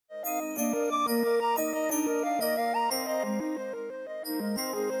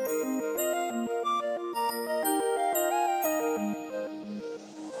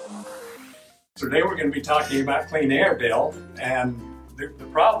Today we're going to be talking about clean air bill, and the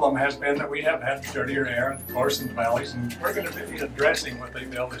problem has been that we have had dirtier air, of course, in the valleys, and we're going to be addressing what they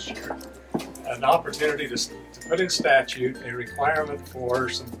bill this year. An opportunity to put in statute a requirement for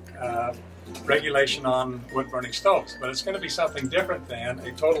some regulation on wood-burning stoves, but it's going to be something different than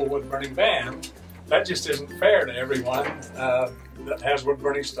a total wood-burning ban. That just isn't fair to everyone that has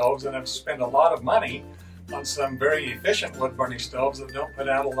wood-burning stoves and have spent a lot of money on some very efficient wood-burning stoves that don't put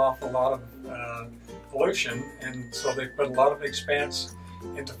out an awful lot of pollution, and so they put a lot of expense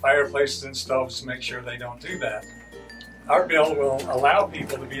into fireplaces and stoves to make sure they don't do that. Our bill will allow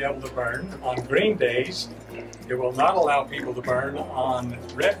people to be able to burn on green days. It will not allow people to burn on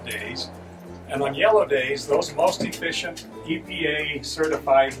red days. And on yellow days, those most efficient EPA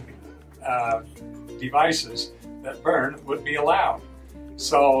certified devices that burn would be allowed.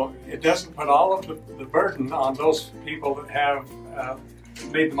 So it doesn't put all of the burden on those people that have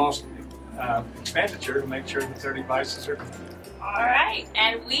made the most expenditure to make sure that their devices are clean. All right,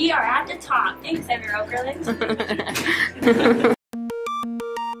 and we are at the top. Thanks, Senator Okerlund.